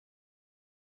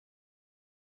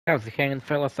How's it hanging,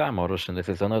 fellas? I'm OrosZ, and this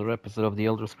is another episode of the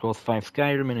Elder Scrolls V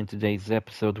Skyrim, and in today's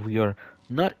episode we are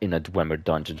not in a Dwemer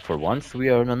dungeon for once, we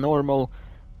are in a normal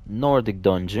Nordic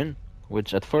dungeon,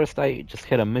 which at first I just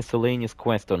had a miscellaneous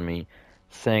quest on me,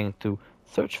 saying to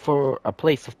search for a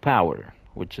place of power,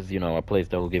 which is, a place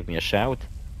that will give me a shout,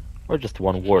 or just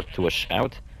one word to a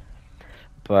shout.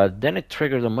 But then it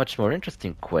triggered a much more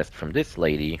interesting quest from this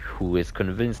lady, who is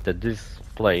convinced that this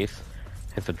place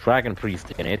has a dragon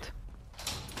priest in it.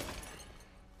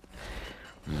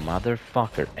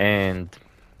 Motherfucker. And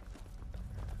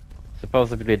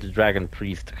supposedly the dragon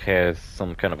priest has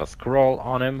some kind of a scroll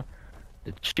on him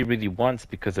that she really wants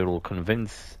because it will it will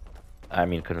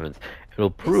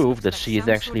This prove looks that like she is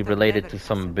some actually sort of related to reverend.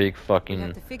 some big We'll have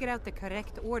fucking to figure out the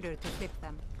correct order to flip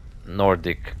them.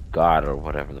 Nordic god or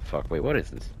whatever the fuck. Wait, what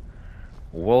is this?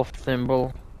 Wolf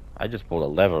symbol? I just pulled a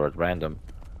lever at random,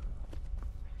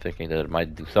 thinking that it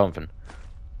might do something.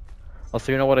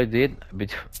 Also, you know what I did?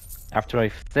 After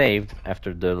I saved,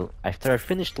 after I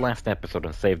finished last episode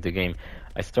and saved the game,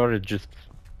 I started just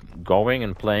going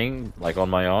and playing like on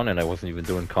my own, and I wasn't even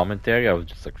doing commentary. I was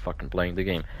just like fucking playing the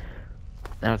game.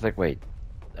 And I was like, wait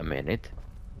a minute,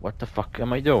 what the fuck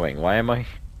am I doing?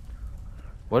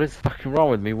 What is fucking wrong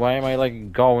with me? Why am I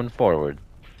like going forward?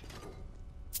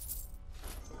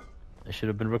 I should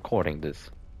have been recording this.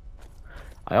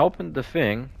 I opened the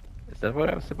thing. Is that what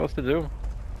I was supposed to do?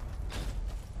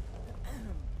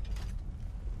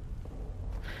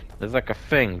 There's like a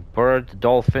thing. Bird,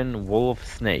 dolphin, wolf,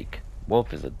 snake.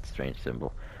 Wolf is a strange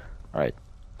symbol. Alright.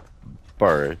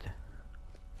 Bird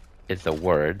is a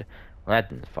word. Well,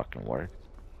 that didn't fucking work.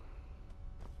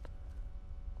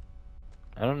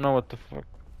 I don't know what the fuck.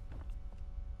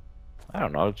 I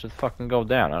don't know, let's just fucking go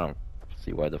down. I don't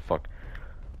see why the fuck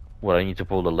would I need to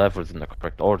pull the levers in the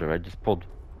correct order. I just pulled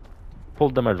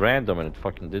them at random and it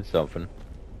fucking did something.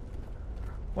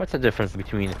 What's the difference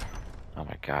between... Oh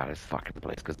my god, this fucking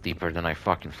place goes deeper than I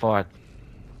fucking thought.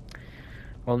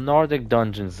 Well, Nordic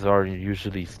dungeons are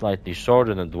usually slightly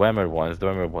shorter than Dwemer ones.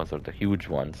 Dwemer ones are the huge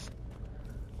ones.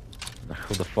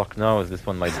 Who the fuck knows? This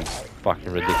one might be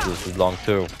fucking ridiculously long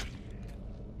too.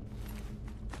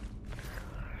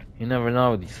 You never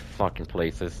know these fucking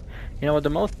places. You know what, the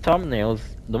most thumbnails,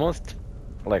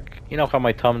 you know how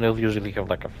my thumbnails usually have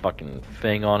like a fucking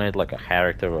thing on it, like a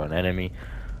character or an enemy?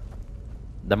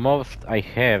 The most I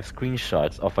have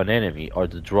screenshots of an enemy are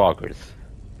the Draugrs.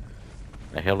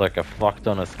 I have like a fuck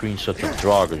ton of screenshots of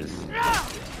Draugrs.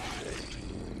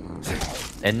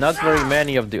 And not very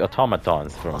many of the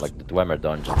automatons from like the Dwemer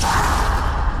dungeon.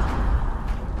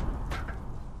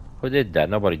 Who did that?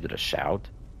 Nobody did a shout.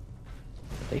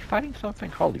 Are they fighting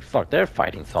something? Holy fuck, they're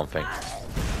fighting something.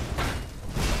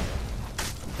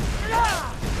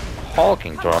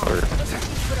 Hulking Draugr.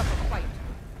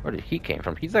 Where did he came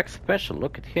from? He's like special,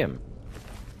 look at him.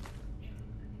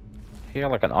 He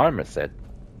got like an armor set.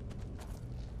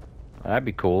 That'd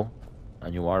be cool.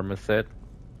 A new armor set.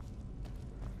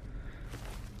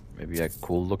 Maybe a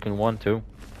cool looking one too.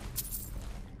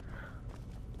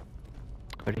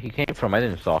 Where he came from? I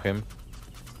didn't saw him.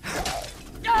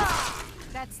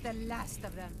 That's the last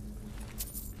of them.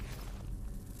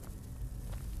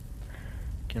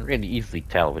 Can really easily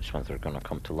tell which ones are gonna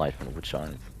come to life and which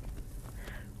aren't.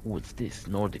 What's this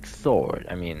Nordic sword?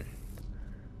 I mean,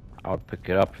 I would pick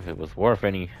it up if it was worth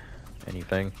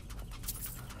anything.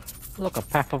 Look, a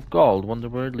path of gold. Wonder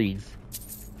where it leads.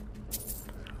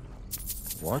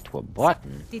 What? What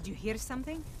button? Did you hear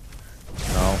something?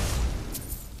 No.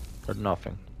 Heard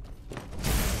nothing.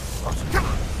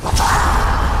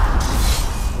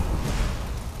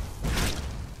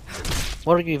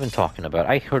 What are you even talking about?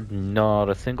 I heard not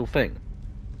a single thing.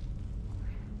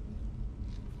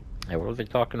 Hey, what was I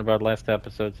talking about last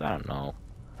episodes? I don't know.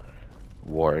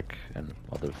 Work and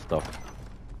other stuff.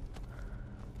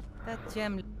 That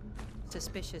gem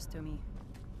suspicious to me.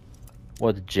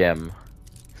 What gem?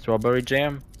 Strawberry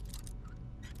jam?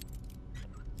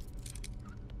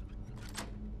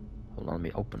 Hold on, let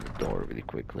me open the door really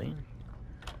quickly.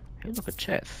 Hey, look, a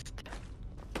chest.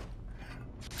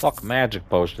 Fuck magic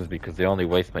potions because they only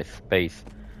waste my space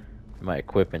and my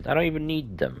equipment. I don't even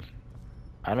need them.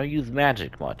 I don't use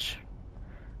magic much.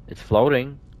 It's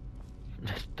floating.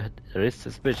 That is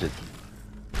suspicious.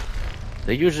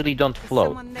 They usually don't There's float.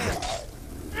 someone there.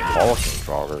 Fucking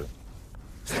Draugr.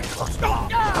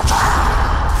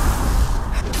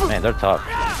 Man, they're tough.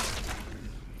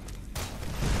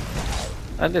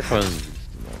 And this one's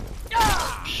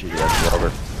shitty ass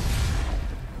Draugr.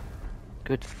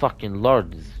 Good fucking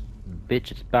lord, this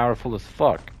bitch is powerful as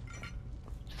fuck.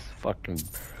 Just fucking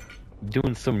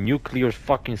doing some nuclear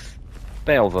fucking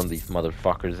spells on these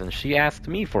motherfuckers, and she asked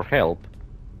me for help.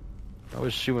 I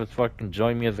wish she would fucking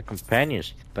join me as a companion.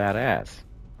 She's badass.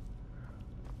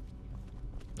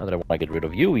 Not that I want to get rid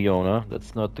of you, Iona.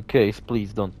 That's not the case.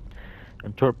 Please don't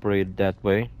interpret it that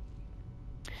way.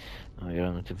 I got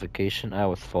a notification. I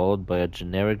was followed by a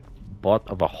generic bot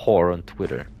of a whore on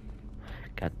Twitter.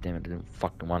 God damn it, I didn't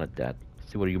fucking wanted that.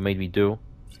 See what you made me do?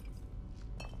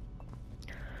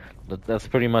 That's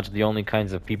pretty much the only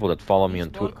kinds of people that follow me on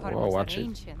Twitter. Whoa, watch it.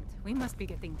 Ancient. We must be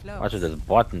getting close. Watch it, there's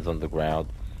buttons on the ground.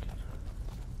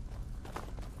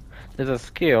 There's a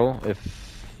skill, if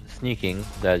sneaking,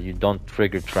 that you don't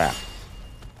trigger traps.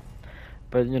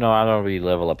 But, you know, I don't really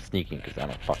level up sneaking because I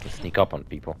don't fucking sneak up on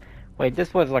people. Wait,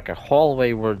 this was like a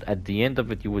hallway where at the end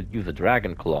of it you would use a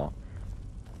dragon claw.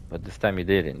 But this time you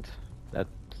didn't. That's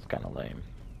kind of lame.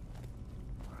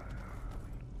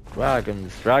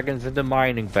 Dragons in the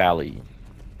mining valley.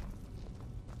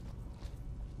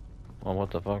 Oh,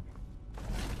 what the fuck?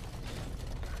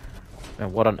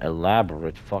 And what an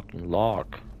elaborate fucking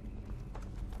lock.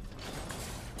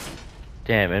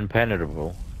 Damn,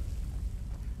 impenetrable.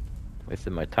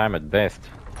 Wasted my time at best.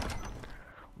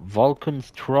 Vulcan's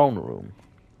throne room.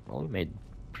 Well, we made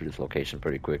this location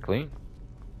pretty quickly.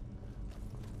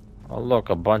 Oh look,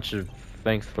 a bunch of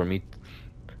things for me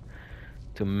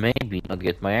to maybe not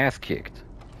get my ass kicked.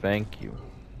 Thank you.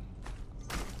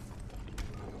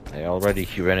 I already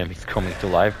hear enemies coming to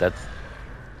life. That's...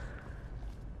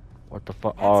 What the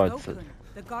fuck? Oh, it's a...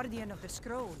 the guardian of the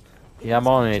scroll. Yeah, I'm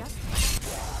on it.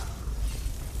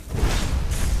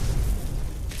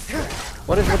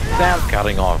 What is with sound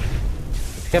cutting off?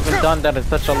 I haven't done that in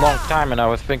such a long time, and I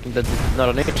was thinking that this is not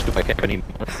an issue I have anymore.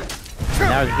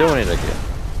 Now it's doing it again.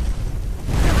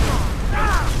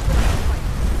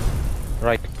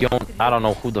 Right, I don't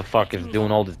know who the fuck is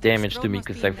doing all this damage to me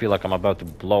because I feel like I'm about to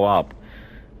blow up.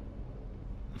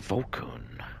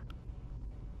 Vulcan.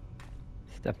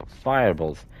 Step of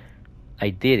fireballs. I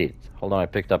did it. Hold on, I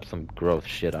picked up some gross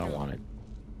shit. I don't want it.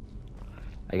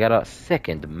 I got a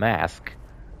second mask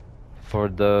for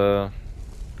the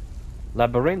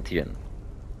Labyrinthian.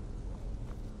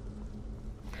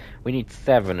 We need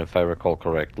 7 if I recall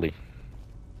correctly.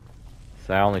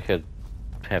 So I only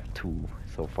have 2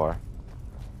 so far.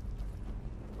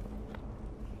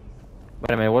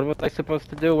 Wait a minute, what was I supposed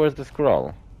to do? Where's the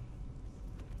scroll?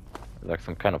 There's like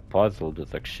some kind of puzzle,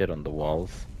 there's like shit on the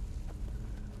walls.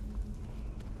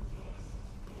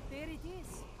 There it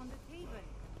is, on the table.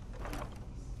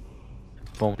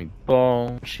 Bony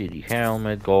bone, shitty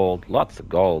helmet, gold, lots of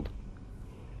gold.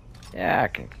 Yeah, I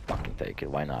can fucking take it,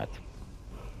 why not?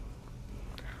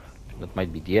 That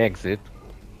might be the exit.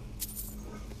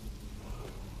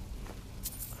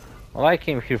 Well, I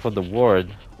came here for the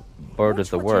word. Bird is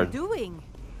the word. What are you doing?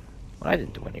 Well, I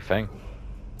didn't do anything.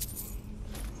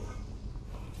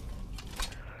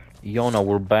 Iona,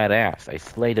 we're badass. I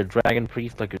slayed a dragon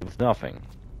priest like it was nothing.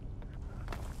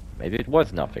 Maybe it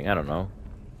was nothing, I don't know.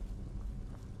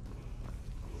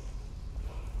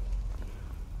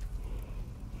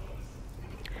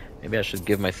 Maybe I should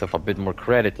give myself a bit more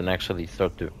credit and actually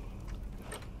start to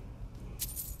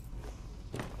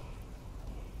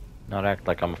not act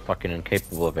like I'm fucking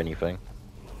incapable of anything.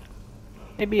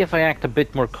 Maybe if I act a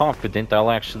bit more confident,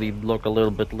 I'll actually look a little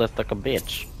bit less like a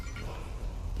bitch.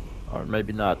 Or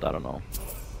maybe not, I don't know.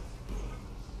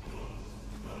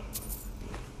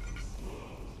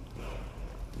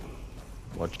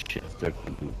 What shit is there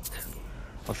to loot?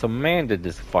 Also, man, did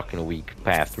this fucking week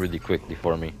pass really quickly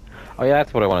for me. Oh yeah,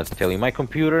 that's what I wanted to tell you. My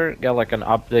computer got like an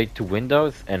update to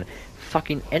Windows, and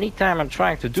fucking anytime I'm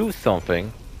trying to do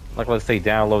something, like let's say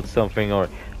download something, or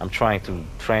I'm trying to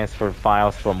transfer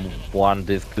files from one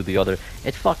disk to the other,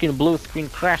 it fucking blue screen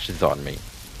crashes on me.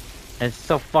 And it's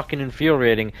so fucking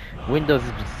infuriating. Windows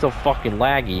is just so fucking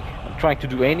laggy. I'm trying to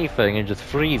do anything and it just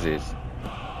freezes.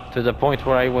 To the point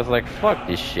where I was like, fuck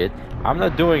this shit. I'm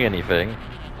not doing anything.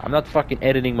 I'm not fucking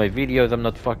editing my videos. I'm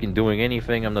not fucking doing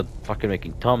anything. I'm not fucking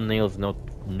making thumbnails.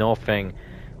 Nothing.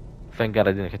 Thank God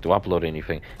I didn't have to upload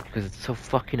anything. Because it's so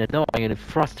fucking annoying and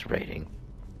frustrating.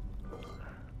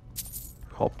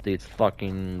 Hope it's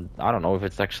fucking... I don't know if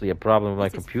it's actually a problem with my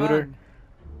computer.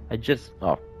 I just...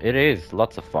 Oh, it is.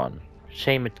 Lots of fun.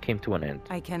 Shame it came to an end.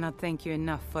 I cannot thank you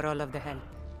enough for all of the help.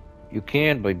 You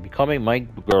can by becoming my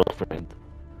girlfriend.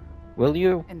 Will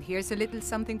you? And here's a little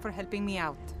something for helping me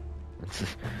out.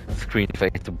 Screen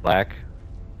fade to black.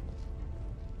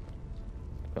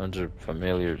 Under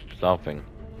familiar something.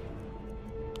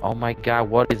 Oh my god,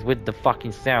 what is with the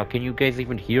fucking sound? Can you guys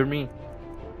even hear me?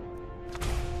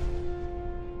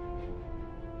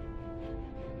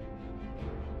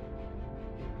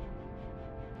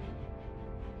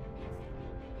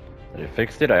 I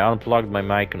fixed it. I unplugged my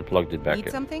mic and plugged it back Need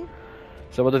in. something?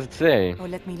 So what does it say? Oh,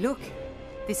 let me look.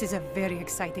 This is a very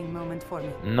exciting moment for me.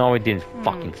 No, it didn't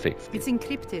fucking fix it. It's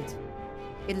encrypted.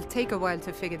 It'll take a while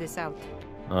to figure this out.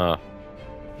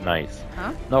 Nice.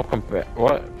 Huh? No compare.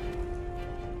 What?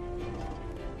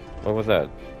 What was that?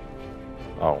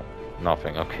 Oh,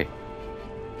 nothing. Okay.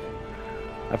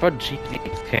 I thought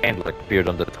GT's hand like appeared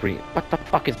on the screen. What the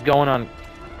fuck is going on?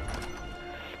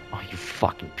 Oh, you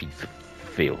fucking piece of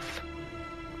filth.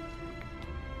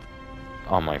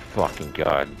 Oh my fucking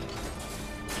god.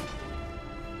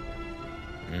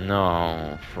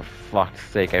 No, for fuck's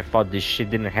sake, I thought this shit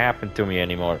didn't happen to me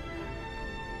anymore.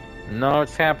 No,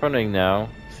 it's happening now.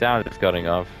 Sound is cutting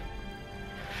off.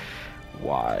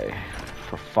 Why?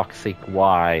 For fuck's sake,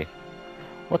 why?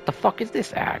 What the fuck is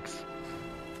this axe?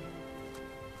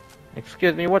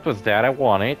 Excuse me, what was that? I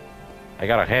want it. I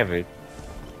gotta have it.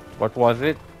 What was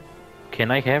it? Can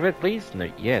I have it, please?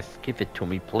 No, yes, give it to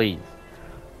me, please.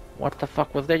 What the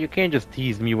fuck was that? You can't just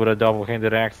tease me with a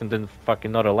double-handed axe and then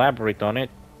fucking not elaborate on it.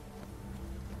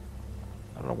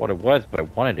 I don't know what it was, but I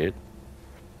wanted it.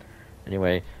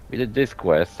 Anyway, we did this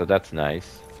quest, so that's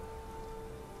nice.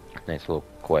 Nice little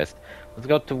quest. Let's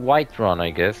go to Whiterun, I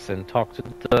guess, and talk to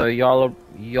the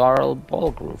Jarl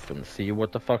Balgruf and see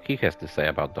what the fuck he has to say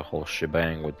about the whole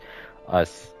shebang with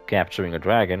us capturing a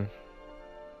dragon.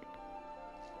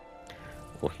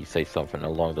 Will he say something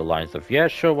along the lines of, yeah,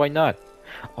 sure, why not?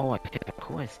 Oh, I have a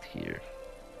quest here.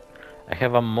 I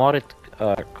have a modded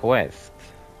quest.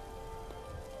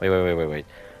 Wait.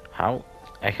 How?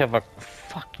 I have a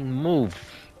fucking move.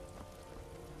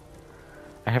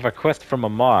 I have a quest from a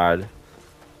mod.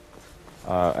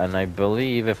 And I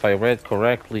believe if I read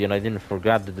correctly and I didn't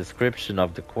forget the description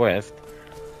of the quest,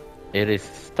 it is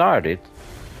started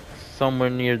somewhere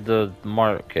near the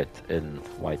market in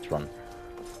Whiterun.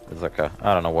 It's like a,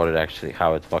 I don't know what it actually,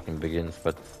 how it fucking begins,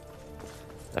 but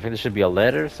I think there should be a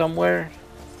letter somewhere.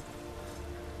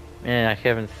 Man, I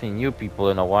haven't seen you people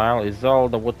in a while.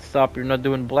 Isolde, what's up? You're not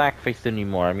doing blackface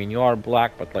anymore. I mean, you are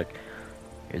black, but like,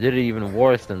 you did it even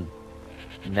worse than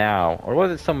now. Or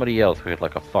was it somebody else who had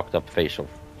like a fucked up facial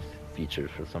features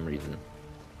for some reason?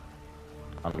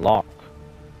 Unlock.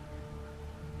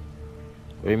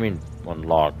 What do you mean,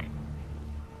 unlock?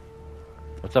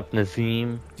 What's up,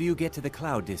 Nazim? Do you get to the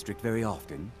Cloud District very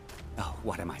often? Oh,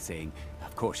 what am I saying?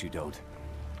 Of course you don't.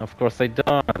 Of course I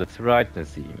don't. That's right,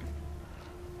 Nazim.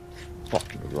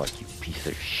 Fucking right, you piece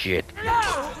of shit.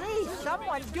 No! Please,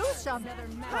 someone do something!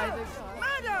 Murder!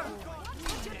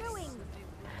 What you doing?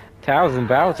 1,000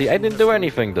 bounty? I didn't do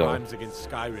anything though. Crimes against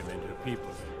Skyrim and her people.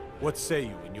 What say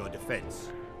you in your defense?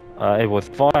 It was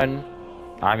fun.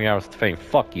 I'm yours, Thane.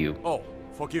 Fuck you. Oh,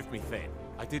 forgive me, Thane.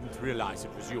 I didn't realize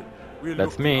it was you. We'll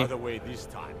That's look me. the other way this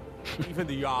time. Even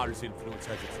the Jarl's influence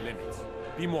has its limits.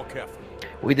 Be more careful.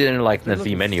 We didn't like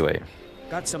Nazim anyway.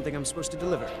 Got something I'm supposed to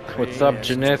deliver. What's up,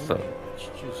 Janessa?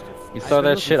 You saw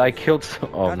that shit? I killed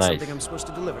Oh, Got nice. something I'm supposed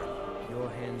to deliver. Your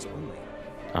hands only.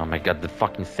 Oh my god, the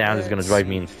fucking sound is gonna drive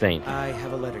me insane. I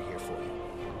have a letter here for you.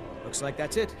 Looks like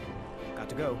that's it. Got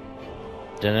to go.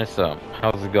 Janessa,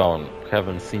 how's it going?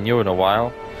 Haven't seen you in a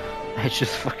while. I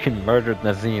just fucking murdered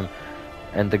Nazim.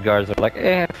 And the guards are like,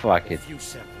 fuck it. A few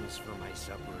seconds for my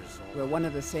supper is all. We're one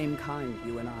of the same kind,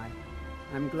 you and I.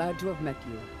 I'm glad to have met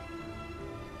you.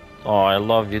 Oh, I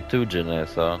love you too,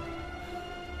 Janessa.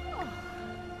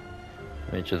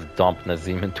 Let me just dump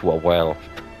Nazim into a well.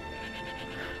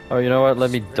 Oh, you know what?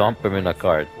 Let me dump him in a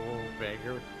cart.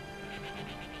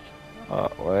 Oh,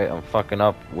 wait, I'm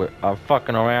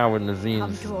fucking around with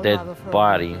Nazim's dead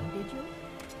body. Did you?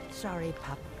 Sorry,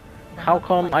 pup. How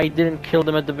come I didn't kill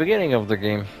them at the beginning of the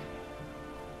game?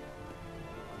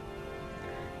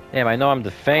 Damn, I know I'm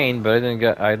the Thane, but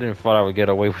I didn't thought I would get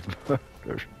away with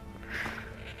murder.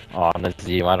 Oh,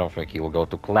 Nazim, I don't think he will go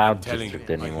to Cloud District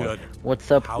anymore.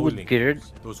 What's up, Woodgeard?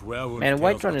 Man,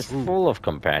 Whiterun is full of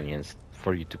companions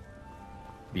for you to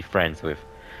be friends with.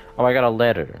 Oh, I got a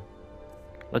letter.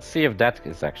 Let's see if that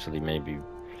is actually maybe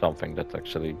something that's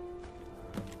actually...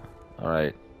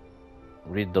 Alright.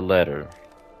 Read the letter.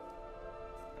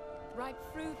 Ripe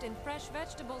fruit and fresh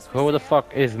vegetables. Who the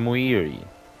fuck is Muiri?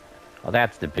 Oh,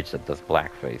 that's the bitch that does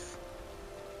blackface.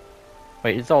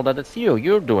 Wait, it's all that it's you.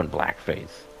 You're doing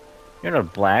blackface. You're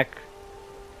not black.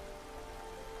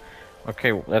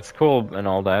 Okay, that's cool and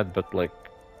all that, but like...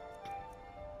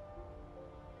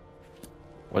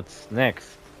 What's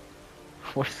next?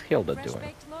 What's Hilda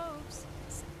doing?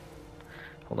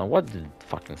 Hold on, what did it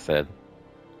fucking said?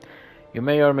 You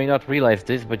may or may not realize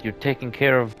this, but you're taking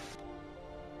care of...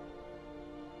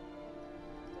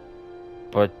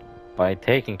 But by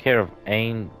taking care of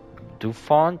Ain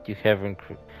Dufont, you haven't...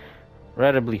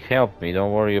 Incredibly helped me.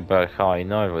 Don't worry about how I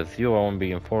know it was you. I won't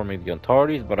be informing the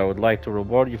authorities, but I would like to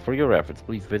reward you for your efforts.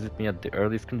 Please visit me at the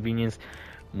earliest convenience.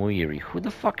 Muiri. Who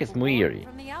the fuck is Muiri?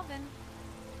 From the oven.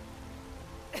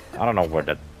 I don't know where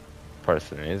that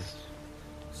person is.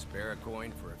 Spare a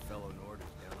coin for a fellow Nord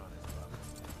who's down on his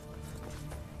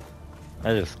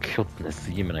luck. I just killed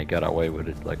Nassim and I got away with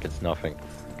it like it's nothing.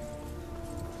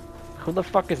 Who the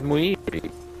fuck is Muiri?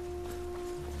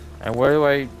 And where do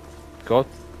I go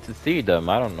to see them?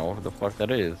 I don't know who the fuck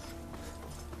that is.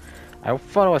 I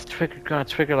thought I was gonna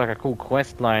trigger like a cool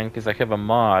quest line because I have a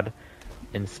mod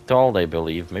installed, I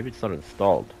believe. Maybe it's not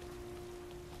installed.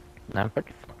 I'm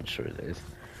pretty fucking sure it is.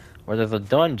 Where there's a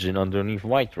dungeon underneath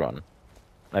Whiterun.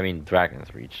 I mean,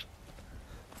 Dragon's Reach.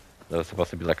 There's supposed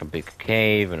to be like a big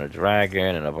cave and a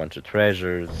dragon and a bunch of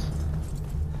treasures.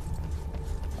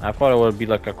 I thought it would be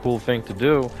like a cool thing to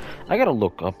do. I gotta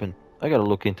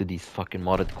look into these fucking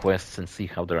modded quests and see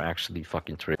how they're actually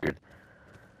fucking triggered.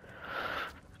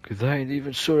 Cause I ain't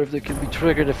even sure if they can be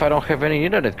triggered if I don't have any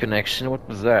internet connection. What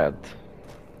was that?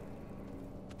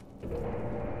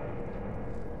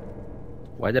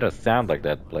 Why did a sound like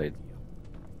that played?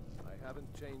 I haven't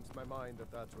changed my mind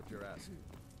if that's what you're asking.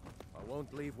 I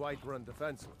won't leave Whiterun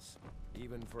defenseless,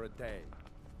 even for a day.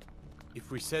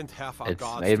 If we sent half our It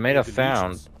guards made to a the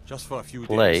sound legions, just for a few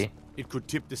play days, it could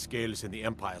tip the scales in the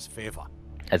Empire's favor.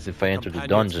 as if I entered the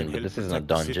Companions dungeon, can but help this isn't a protect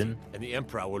the city, dungeon. and the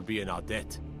Emperor will be in our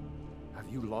debt. Have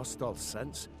you lost all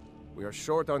sense? We are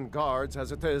short on guards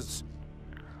as it is.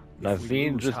 If we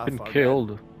Nazim lose just half been our killed.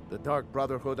 men, the Dark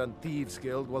Brotherhood and Thieves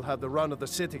Guild will have the run of the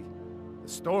city. The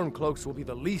Stormcloaks will be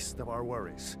the least of our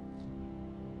worries.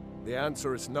 The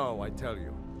answer is no, I tell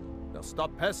you. Now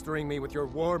stop pestering me with your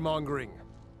warmongering.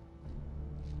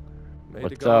 May the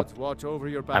What's gods up? watch over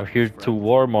your I'm battles, here to friend.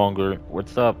 warmonger.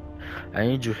 What's up? I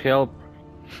need your help.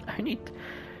 I need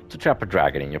to trap a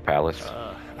dragon in your palace.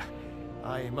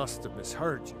 I must have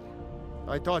misheard you.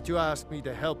 I thought you asked me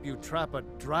to help you trap a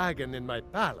dragon in my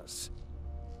palace.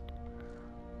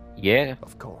 Yeah?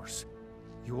 Of course.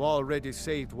 You already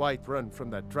saved Whiterun from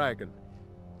that dragon.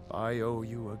 I owe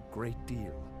you a great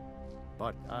deal.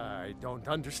 But I don't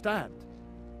understand.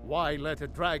 Why let a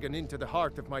dragon into the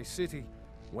heart of my city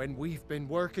when we've been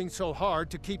working so hard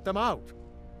to keep them out?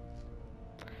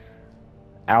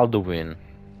 Alduin.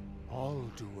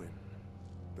 Alduin,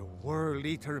 the World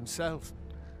Eater himself.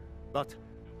 But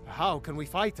how can we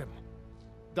fight him?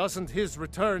 Doesn't his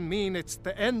return mean it's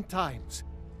the end times?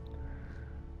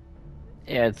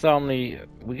 Yeah, it's only...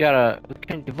 We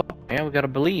can't give up, man. We gotta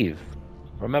believe.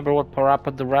 Remember what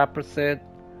Parappa the Rapper said?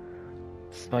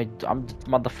 I'm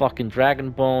motherfucking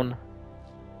Dragonbone.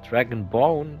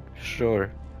 Dragonbone?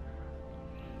 Sure.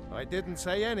 I didn't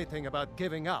say anything about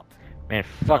giving up. Man,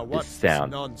 Now, fuck what's this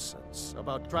sound. nonsense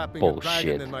about trapping a dragon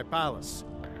Bullshit. in my palace?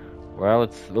 Well,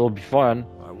 it'll be fun.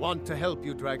 I want to help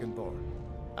you, Dragonborn.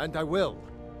 And I will.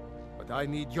 But I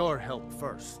need your help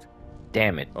first.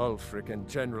 Damn it. Ulfric and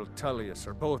General Tullius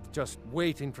are both just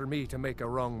waiting for me to make a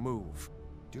wrong move.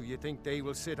 Do you think they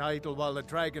will sit idle while the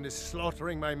dragon is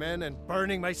slaughtering my men and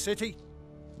burning my city?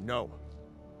 No.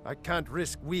 I can't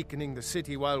risk weakening the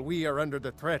city while we are under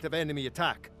the threat of enemy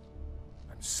attack.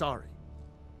 I'm sorry.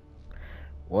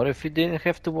 What if you didn't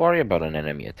have to worry about an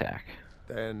enemy attack?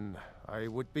 Then I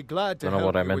would be glad to Don't know help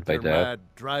what I you meant with by your that. mad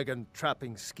dragon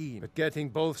trapping scheme. But getting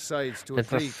both sides to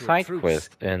It's a agree to a side truce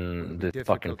quest will in be the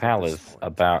fucking difficult at this palace point.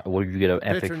 about where you get an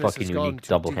epic Bitterness fucking has gone unique too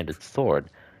double-handed deep. sword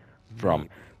from.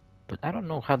 Maybe. But I don't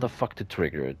know how the fuck to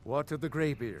trigger it. What of the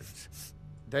Greybeards?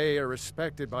 They are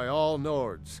respected by all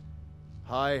Nords.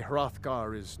 High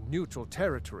Hrothgar is neutral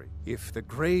territory. If the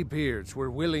Greybeards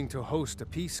were willing to host a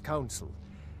peace council,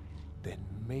 then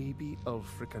maybe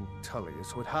Ulfric and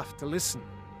Tullius would have to listen.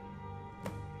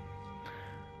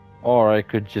 Or I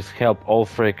could just help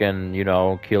Ulfric and, you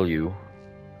know, kill you.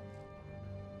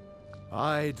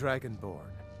 Aye, Dragonborn.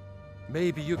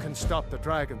 Maybe you can stop the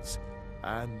dragons,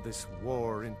 and this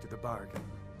war into the bargain.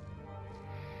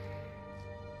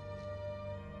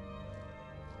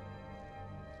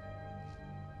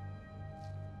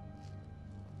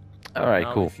 Alright,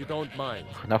 Now, cool. if you don't mind,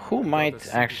 Now, who I got might a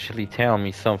secret actually tell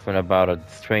me something about a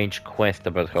strange quest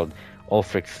about how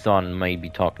Ulfric's son may be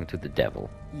talking to the devil?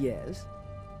 Yes.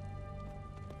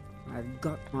 I've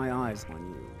got my eyes on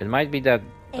you. It might be that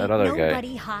Ain't other guy.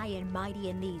 nobody high and mighty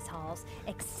in these halls,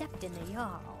 except in the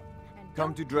Jarl. And Come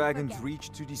don't to you Dragon's forget- Reach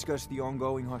to discuss the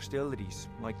ongoing hostilities,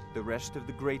 like the rest of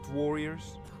the great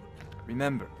warriors.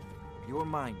 Remember, your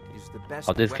mind is the best.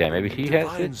 Oh, this guy, weapon maybe you he can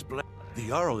has it? The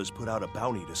Jarl has put out a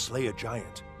bounty to slay a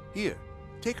giant. Here,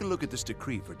 take a look at this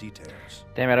decree for details.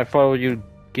 Damn it, I thought you'd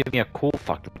give me a cool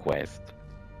fucking quest.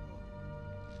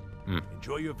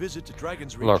 Enjoy your visit to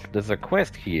Dragon's Reach. Look, there's a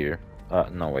quest here.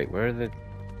 No, wait, where is it?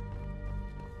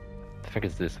 I think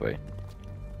it's this way.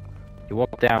 You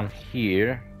walk down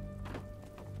here.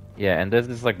 Yeah, and there's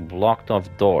this, like, blocked off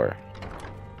door.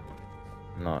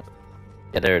 No.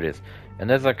 Yeah, there it is. And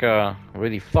there's, like, a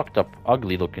really fucked up,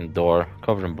 ugly looking door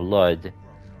covered in blood.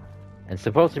 And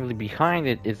supposedly behind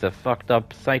it is a fucked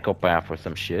up psychopath or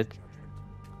some shit.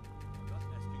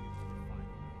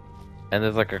 And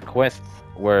there's, like, a quest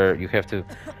where you have to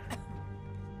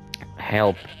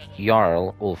help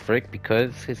Jarl Ulfric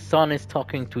because his son is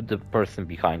talking to the person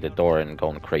behind the door and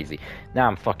going crazy. Now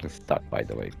I'm fucking stuck, by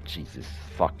the way. Jesus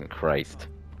fucking Christ.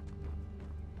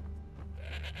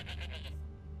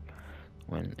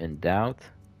 When in doubt,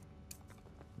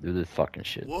 do this fucking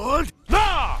shit. What?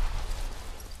 Ah!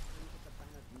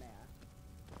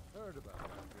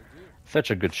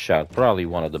 Such a good shout. Probably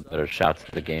one of the better shouts in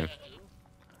the game.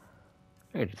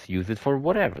 You just use it for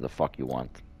whatever the fuck you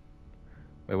want.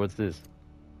 Wait, what's this?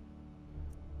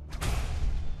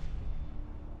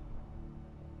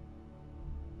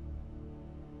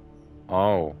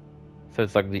 Oh. So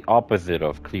it's like the opposite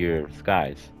of clear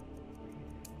skies.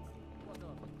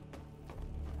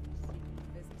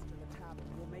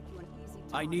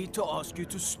 I need to ask you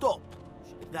to stop.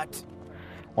 That...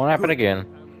 Won't happen again.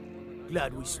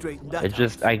 Glad we straightened that It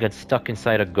just, I got stuck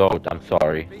inside a goat, I'm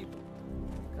sorry.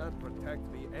 Can't protect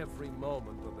me every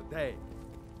moment of the day.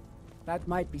 That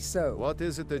might be so. What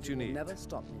is it that you It will need? never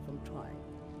stop me from trying.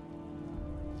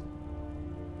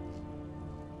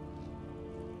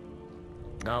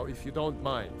 Now, if you don't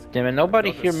mind. Damn it, nobody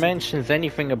I've got a here secret. mentions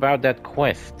anything about that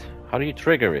quest. How do you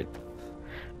trigger it?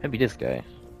 Maybe this guy.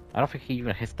 I don't think he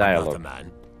even has I'm not a dialogue.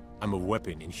 man. I'm a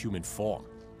weapon in human form.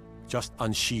 Just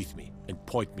unsheath me and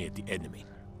point me at the enemy.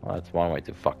 Well, that's one way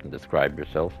to fucking describe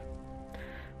yourself.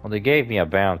 Well, they gave me a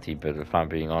bounty, but if I'm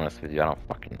being honest with you, I don't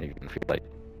fucking even feel like...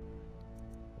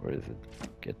 Where is it?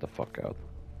 Get the fuck out.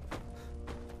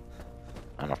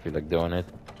 I don't feel like doing it.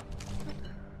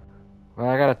 Well,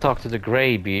 I gotta talk to the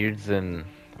Graybeards and...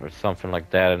 or something like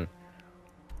that, and...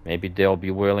 maybe they'll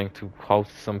be willing to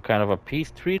host some kind of a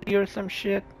peace treaty or some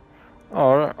shit.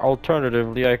 Or,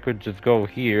 alternatively, I could just go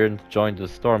here and join the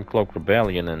Stormcloak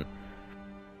Rebellion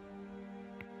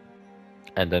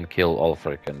and then kill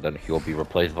Ulfric, and then he'll be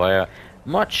replaced by a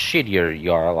much shittier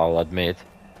Jarl, I'll admit.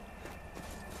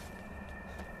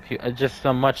 Just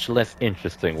a much less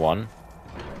interesting one.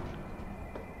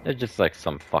 It's just like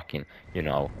some fucking, you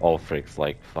know, Ulfric's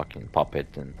like fucking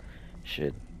puppet and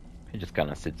shit. He just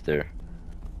kinda sits there.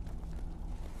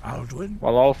 Alduin?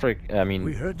 Well, Ulfric, I mean,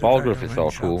 Balgruuf is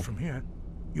all cool. From here.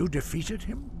 You defeated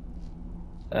him?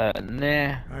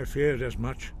 Nah. I feared as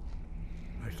much.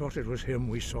 I thought it was him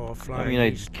we saw flying. I mean, I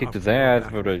east kicked his after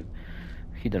ass, that.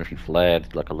 but he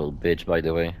fled like a little bitch, by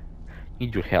the way.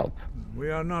 Need your help.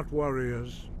 We are not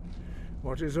warriors.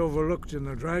 What is overlooked in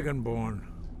the Dragonborn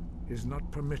is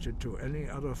not permitted to any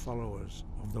other followers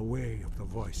of the Way of the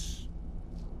Voice.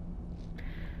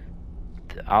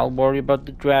 I'll worry about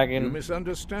the dragon. You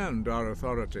misunderstand our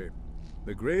authority.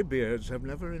 The Graybeards have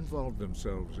never involved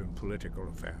themselves in political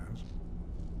affairs.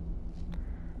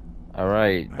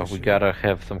 Alright, but we gotta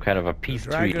have some kind of a peace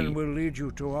The dragon treaty. will lead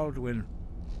you to Alduin,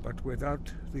 but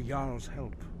without the Jarl's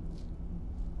help.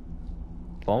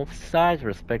 Both sides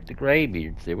respect the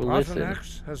Graybeards. They will listen.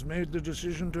 Paarthurnax has made the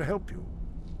decision to help you.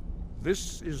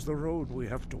 This is the road we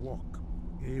have to walk.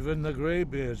 Even the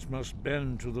Graybeards must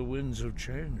bend to the winds of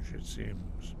change, it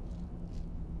seems.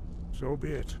 So be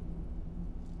it.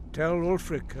 Tell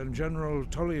Ulfric and General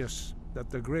Tullius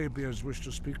that the Graybeards wish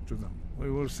to speak to them.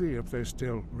 We will see if they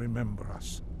still remember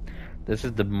us. This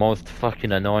is the most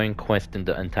fucking annoying quest in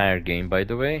the entire game, by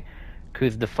the way.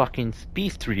 Cause the fucking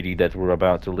peace treaty that we're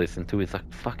about to listen to is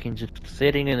like fucking just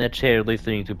sitting in a chair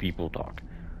listening to people talk.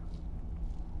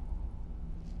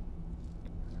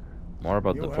 More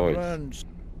about You the have voice. learned,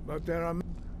 but there are...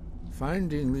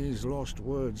 Finding these lost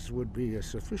words would be a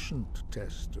sufficient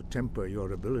test to temper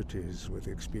your abilities with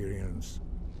experience.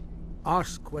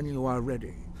 Ask when you are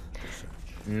ready.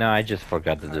 No, I just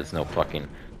forgot that there's no fucking...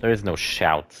 There is no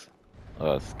shout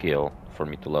skill for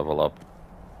me to level up.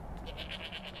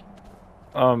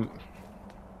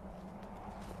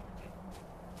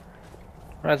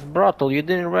 Rasbrotel, you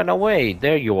didn't run away.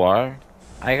 There you are.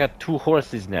 I got 2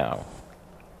 horses now.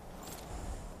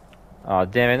 Oh,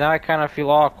 damn it, now I kind of feel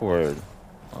awkward.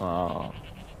 Oh.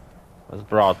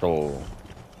 Rasbrotel.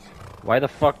 Why the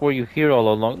fuck were you here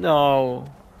all along? No.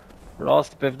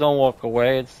 Rosbev, don't walk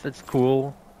away. It's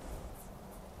cool.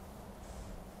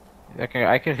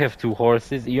 I can have 2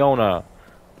 horses. Iona,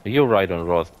 you ride on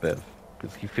Rosbev.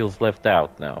 Because he feels left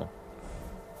out now.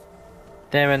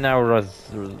 Damn it, now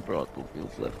Rosbrotle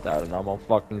feels left out and I'm all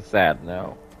fucking sad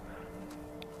now.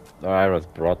 Alright,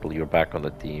 Rosbrotle, you're back on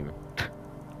the team.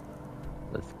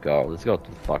 Let's go. Let's go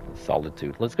to fucking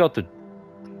Solitude. Let's go to...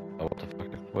 Oh, what the fuck?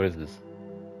 What is this?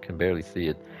 Can barely see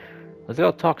it. Let's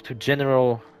go talk to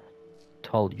General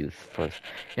Tullius first.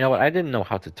 You know what? I didn't know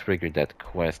how to trigger that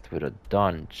quest with a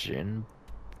dungeon,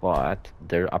 but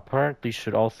there apparently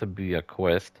should also be a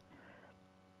quest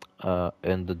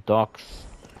in the docks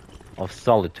of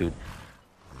Solitude.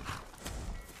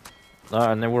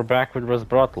 And then we're back with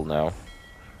Rosbrotle now.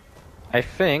 I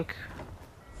think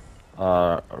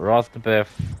Rostbef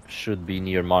should be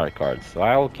near Marikard, so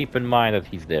I'll keep in mind that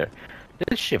he's there.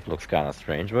 This ship looks kind of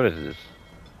strange. What is this?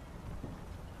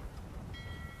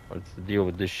 What's the deal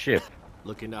with this ship?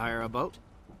 Looking to hire a boat?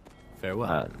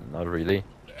 Farewell. Not really.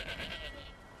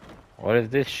 What is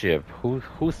this ship?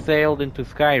 Who sailed into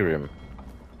Skyrim?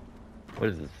 What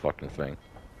is this fucking thing?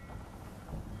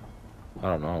 I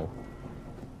don't know.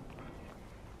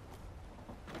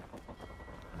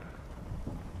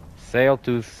 Sail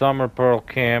to Summer Pearl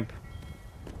Camp.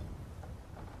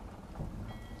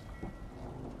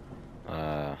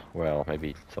 Well,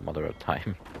 maybe some other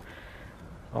time.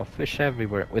 Oh, fish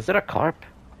everywhere. Was it a carp?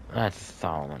 That's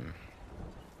salmon.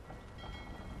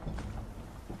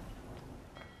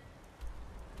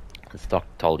 Let's talk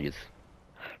to Tullius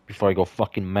before I go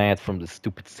fucking mad from the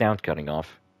stupid sound cutting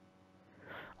off.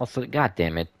 Also, god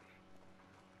damn it.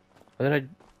 What did I...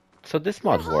 So this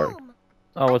mod worked.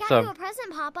 Oh, what's up? I got you a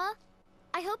present, Papa.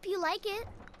 I hope you like it.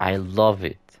 I love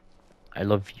it. I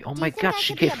love you. Oh my god,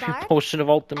 she gave me a potion of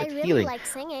ultimate healing. I really like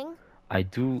singing. I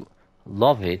do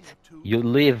love it. You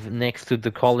live next to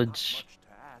the college.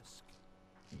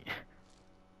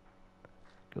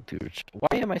 Go to your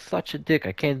Why am I such a dick?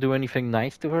 I can't do anything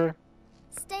nice to her?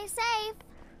 Stay safe.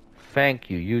 Thank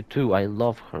you, you too. I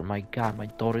love her. My god, my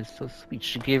daughter is so sweet.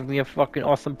 She gave me a fucking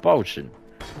awesome potion.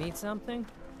 Need something?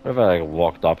 What if I like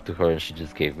walked up to her and she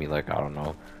just gave me like, I don't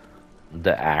know,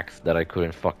 the axe that I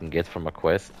couldn't fucking get from a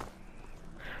quest?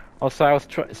 Also, I was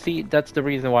see, that's the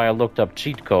reason why I looked up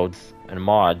cheat codes and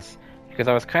mods, because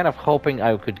I was kind of hoping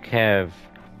I could have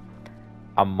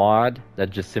a mod that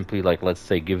just simply, like, let's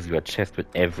say, gives you a chest with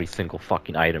every single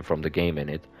fucking item from the game in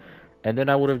it, and then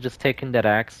I would have just taken that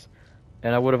axe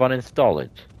and I would have uninstalled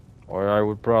it, or I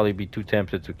would probably be too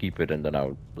tempted to keep it and then I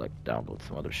would like download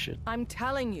some other shit. I'm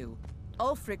telling you,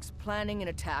 Ulfric's planning an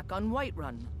attack on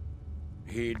Whiterun.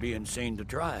 He'd be insane to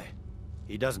try.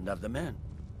 He doesn't have the men.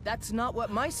 That's not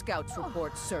what my scouts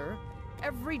report, sir.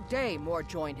 Every day more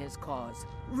join his cause.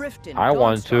 Riften, I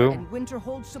want to. and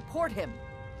Winterhold support him.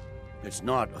 It's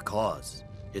not a cause.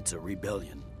 It's a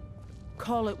rebellion.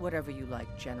 Call it whatever you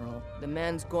like, General. The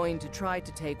man's going to try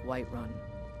to take Whiterun.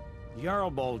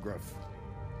 Jarl Balgruuf.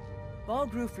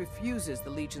 Balgruuf refuses the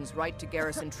Legion's right to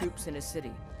garrison troops in his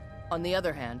city. On the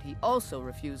other hand, he also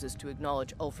refuses to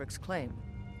acknowledge Ulfric's claim.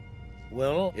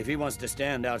 Well, if he wants to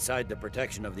stand outside the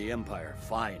protection of the Empire,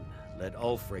 fine. Let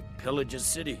Ulfric pillage his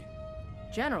city.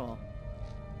 General.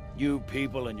 You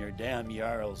people and your damn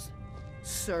Jarls.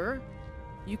 Sir,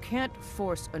 you can't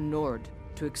force a Nord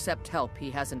to accept help he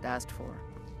hasn't asked for.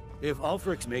 If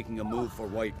Ulfric's making a move for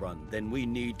Whiterun, then we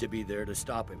need to be there to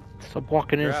stop him. Stop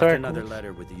walking in Draft circles. another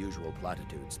letter with the usual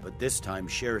platitudes, but this time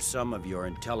share some of your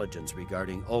intelligence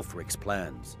regarding Ulfric's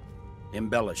plans.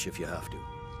 Embellish if you have to.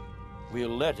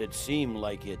 We'll let it seem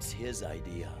like it's his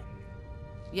idea.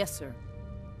 Yes, sir.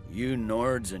 You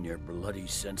Nords and your bloody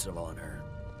sense of honor.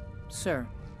 Sir.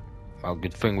 Well,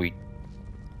 good thing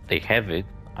they have it.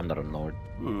 I'm not a Nord.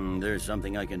 There's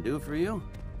something I can do for you?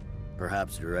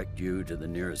 Perhaps direct you to the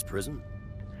nearest prison?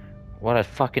 What a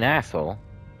fucking asshole.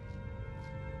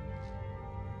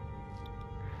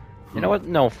 You know what?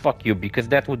 No, fuck you, because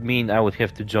that would mean I would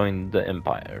have to join the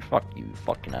Empire. Fuck you,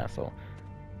 fucking asshole.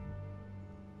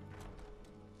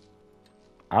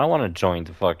 I don't want to join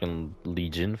the fucking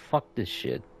Legion. Fuck this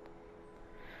shit.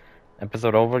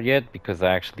 Episode over yet? Because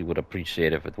I actually would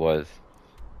appreciate if it was.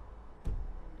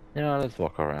 You know, let's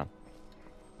walk around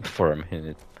for a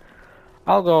minute.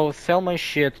 I'll go sell my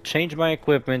shit, change my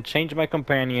equipment, change my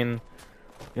companion.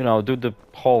 You know, do the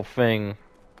whole thing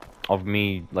of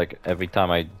me like every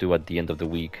time I do at the end of the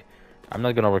week. I'm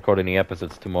not gonna record any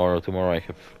episodes tomorrow. Tomorrow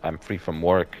I'm free from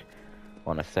work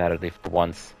on a Saturday for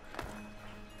once.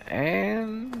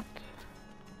 And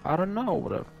I don't know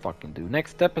what I fucking do.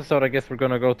 Next episode, I guess we're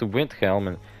gonna go to Windhelm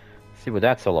and see what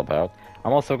that's all about.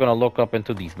 I'm also gonna look up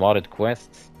into these modded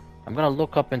quests. I'm gonna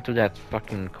look up into that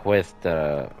fucking quest,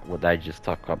 what I just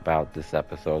talked about this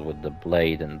episode with the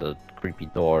blade and the creepy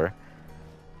door.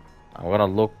 I want to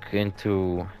look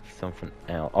into something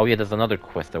else. Oh yeah, there's another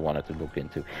quest I wanted to look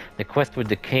into. The quest with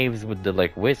the caves with the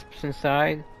like wisps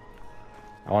inside.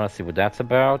 I want to see what that's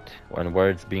about and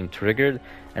where it's being triggered.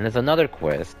 And there's another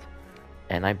quest,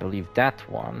 and I believe that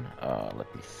one.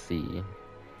 Let me see.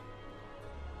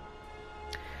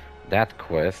 That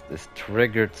quest is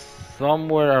triggered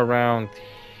somewhere around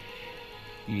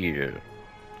here.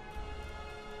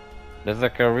 There's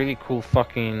like a really cool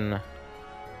fucking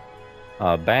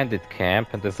bandit camp,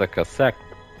 and there's like a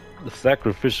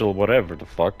sacrificial whatever the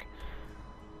fuck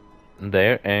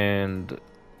there, and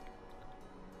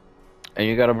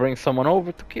you gotta bring someone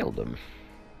over to kill them.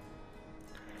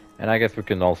 And I guess we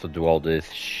can also do all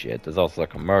this shit. There's also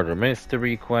like a murder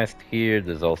mystery quest here.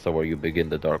 There's also where you begin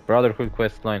the Dark Brotherhood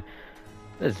quest line.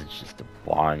 This is just a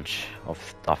bunch of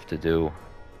stuff to do.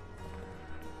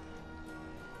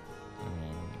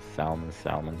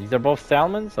 Salmon. These are both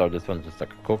salmons, or this one's just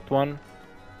like a cooked one?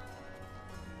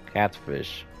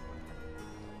 Catfish.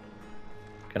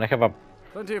 Can I have a...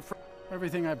 Plenty of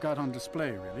everything I've got on display,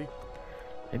 really.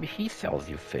 Maybe he sells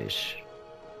you fish.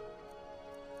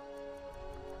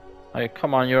 Like,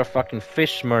 come on, you're a fucking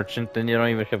fish merchant and you don't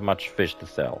even have much fish to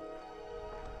sell.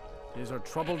 These are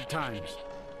troubled times.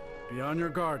 Be on your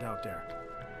guard out there.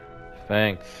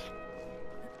 Thanks.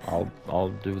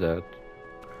 I'll do that.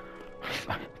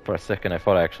 For a second I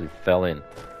thought I actually fell in.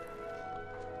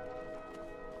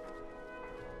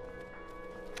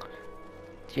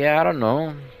 Yeah, I don't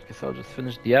know. Guess I'll just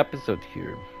finish the episode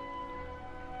here.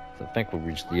 So I think we'll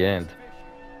reach the end.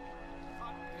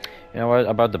 You know what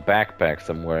about the backpacks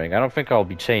I'm wearing? I don't think I'll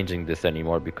be changing this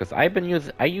anymore because I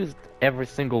used every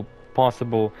single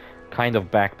possible kind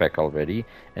of backpack already,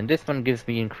 and this one gives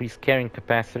me increased carrying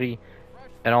capacity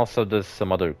and also does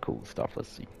some other cool stuff. Let's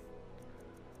see.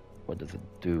 What does it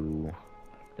do?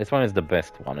 This one is the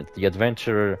best one. It's the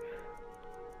adventurer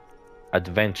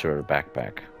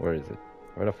backpack. Where is it?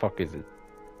 Where the fuck is it?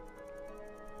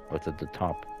 Oh, it's at the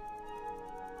top.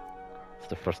 It's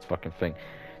the first fucking thing.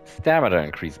 Stamina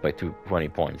increased by 20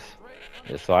 points.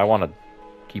 Yeah, so I want to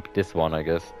keep this one, I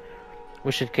guess.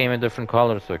 Wish it came in different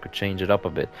colors so I could change it up a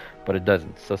bit, but it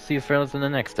doesn't. So see you fellas in the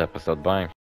next episode. Bye.